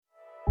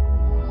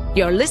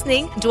You're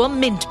listening to a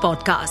Mint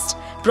podcast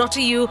brought to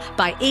you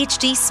by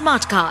HT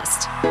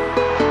Smartcast.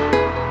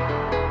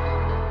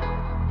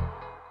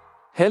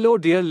 Hello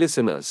dear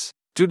listeners.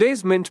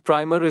 Today's Mint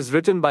Primer is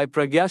written by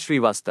Pragya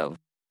Srivastav.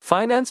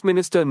 Finance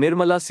Minister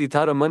Nirmala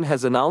Sitharaman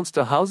has announced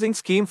a housing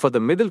scheme for the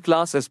middle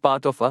class as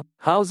part of a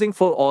Housing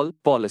for All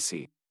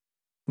policy.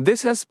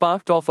 This has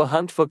sparked off a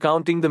hunt for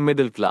counting the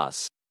middle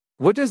class.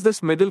 What is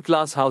this middle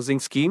class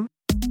housing scheme?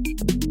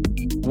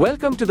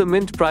 Welcome to the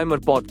Mint Primer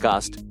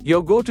podcast,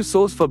 your go-to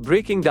source for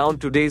breaking down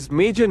today's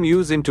major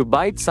news into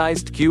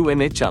bite-sized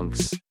Q&A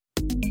chunks.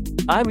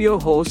 I'm your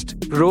host,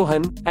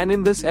 Rohan, and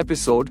in this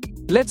episode,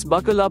 let's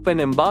buckle up and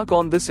embark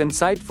on this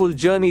insightful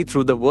journey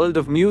through the world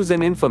of news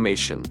and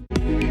information.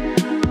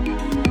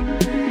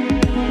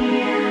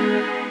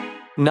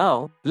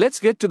 Now, let's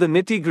get to the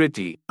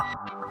nitty-gritty.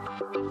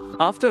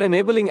 After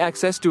enabling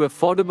access to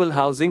affordable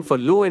housing for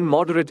low and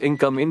moderate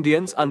income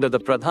Indians under the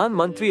Pradhan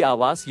Mantri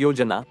Awas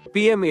Yojana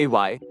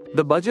 (PMAY),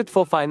 the budget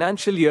for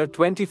financial year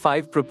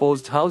 25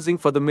 proposed housing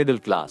for the middle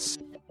class.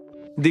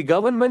 The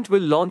government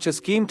will launch a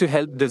scheme to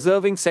help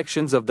deserving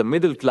sections of the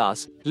middle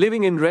class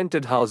living in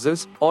rented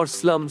houses or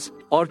slums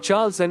or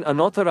chals and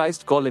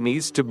unauthorized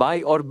colonies to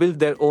buy or build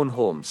their own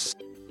homes.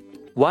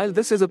 While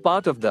this is a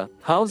part of the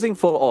Housing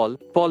for All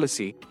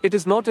policy, it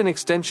is not an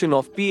extension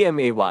of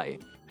PMAY.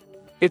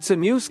 It's a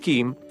new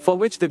scheme, for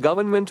which the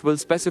government will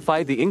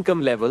specify the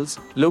income levels,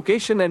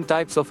 location and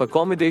types of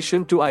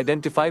accommodation to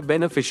identify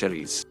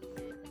beneficiaries.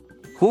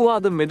 Who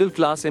are the middle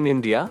class in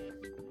India?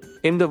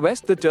 In the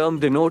West the term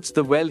denotes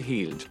the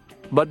well-heeled.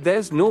 But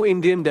there's no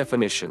Indian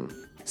definition.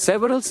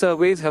 Several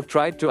surveys have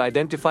tried to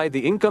identify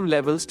the income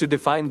levels to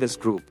define this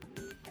group.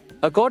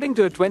 According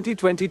to a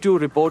 2022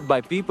 report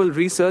by People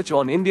Research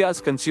on India's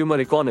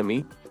consumer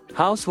economy,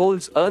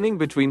 households earning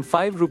between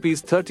 5 rupees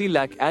 30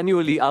 lakh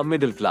annually are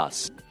middle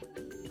class.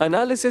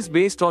 Analysis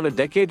based on a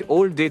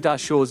decade-old data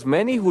shows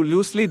many who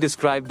loosely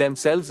describe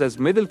themselves as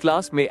middle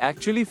class may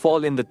actually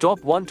fall in the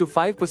top 1 to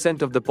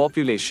 5% of the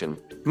population,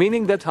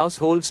 meaning that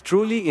households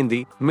truly in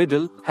the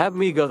middle have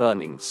meager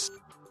earnings.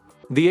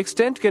 The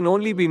extent can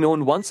only be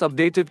known once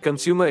updated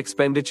consumer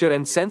expenditure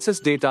and census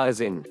data is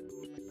in.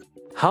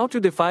 How to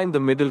define the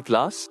middle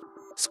class?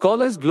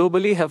 Scholars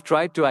globally have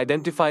tried to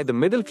identify the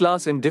middle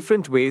class in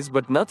different ways,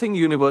 but nothing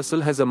universal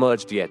has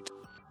emerged yet.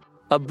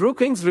 A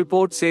Brookings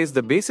report says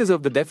the basis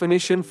of the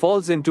definition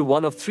falls into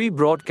one of three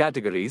broad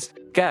categories: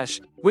 cash,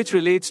 which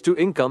relates to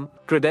income,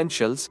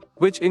 credentials,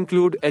 which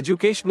include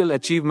educational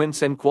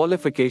achievements and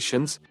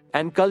qualifications,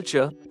 and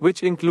culture,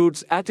 which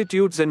includes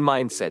attitudes and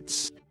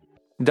mindsets.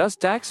 Does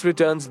tax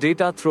returns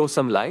data throw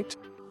some light?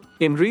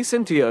 In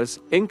recent years,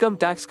 income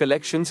tax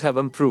collections have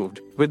improved,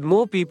 with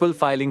more people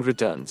filing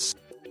returns.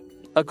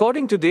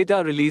 According to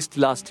data released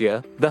last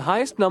year, the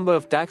highest number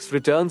of tax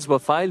returns were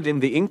filed in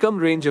the income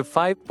range of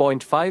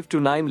 5.5 to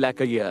 9 lakh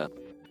a year.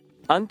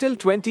 Until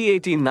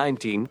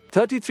 2018-19,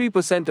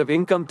 33% of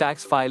income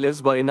tax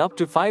filers were in up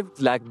to 5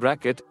 lakh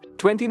bracket,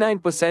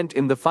 29%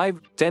 in the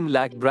 5-10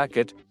 lakh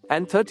bracket,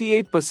 and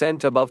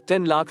 38% above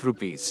 10 lakh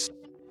rupees.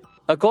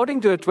 According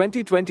to a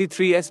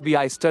 2023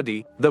 SBI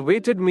study, the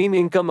weighted mean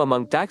income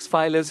among tax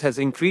filers has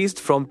increased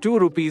from 2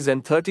 rupees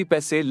and 30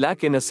 paise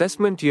lakh in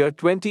assessment year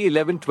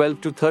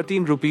 2011-12 to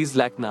 13 rupees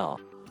lakh now.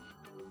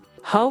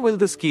 How will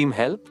the scheme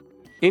help?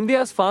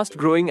 India's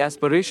fast-growing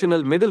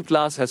aspirational middle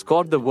class has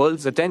caught the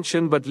world's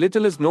attention, but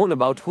little is known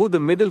about who the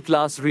middle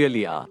class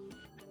really are.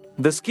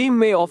 The scheme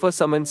may offer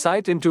some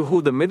insight into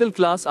who the middle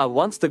class are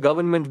once the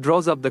government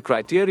draws up the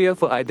criteria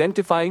for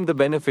identifying the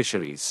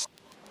beneficiaries.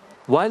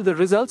 While the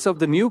results of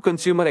the new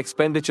consumer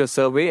expenditure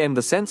survey and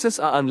the census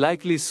are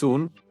unlikely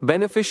soon,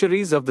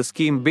 beneficiaries of the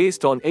scheme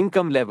based on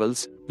income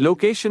levels,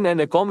 location and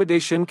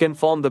accommodation can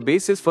form the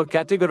basis for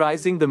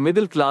categorizing the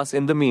middle class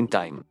in the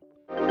meantime.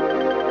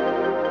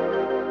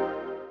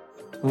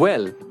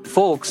 Well,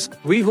 folks,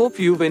 we hope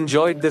you've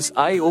enjoyed this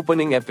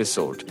eye-opening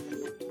episode.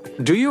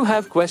 Do you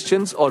have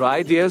questions or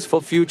ideas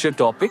for future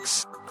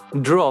topics?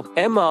 Drop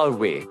them our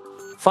way.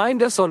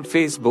 Find us on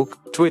Facebook,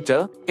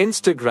 Twitter,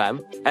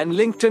 Instagram, and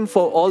LinkedIn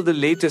for all the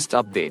latest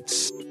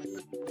updates.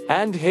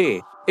 And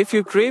hey, if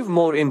you crave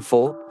more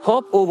info,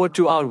 hop over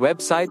to our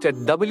website at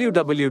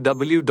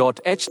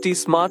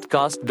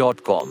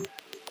www.htsmartcast.com.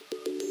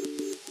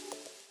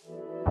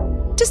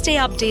 To stay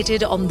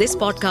updated on this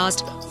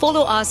podcast,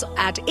 follow us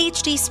at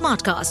HT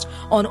Smartcast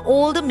on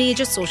all the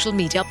major social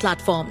media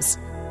platforms.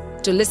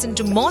 To listen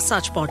to more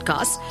such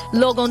podcasts,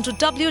 log on to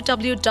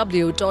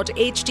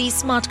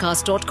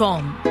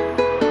www.htsmartcast.com.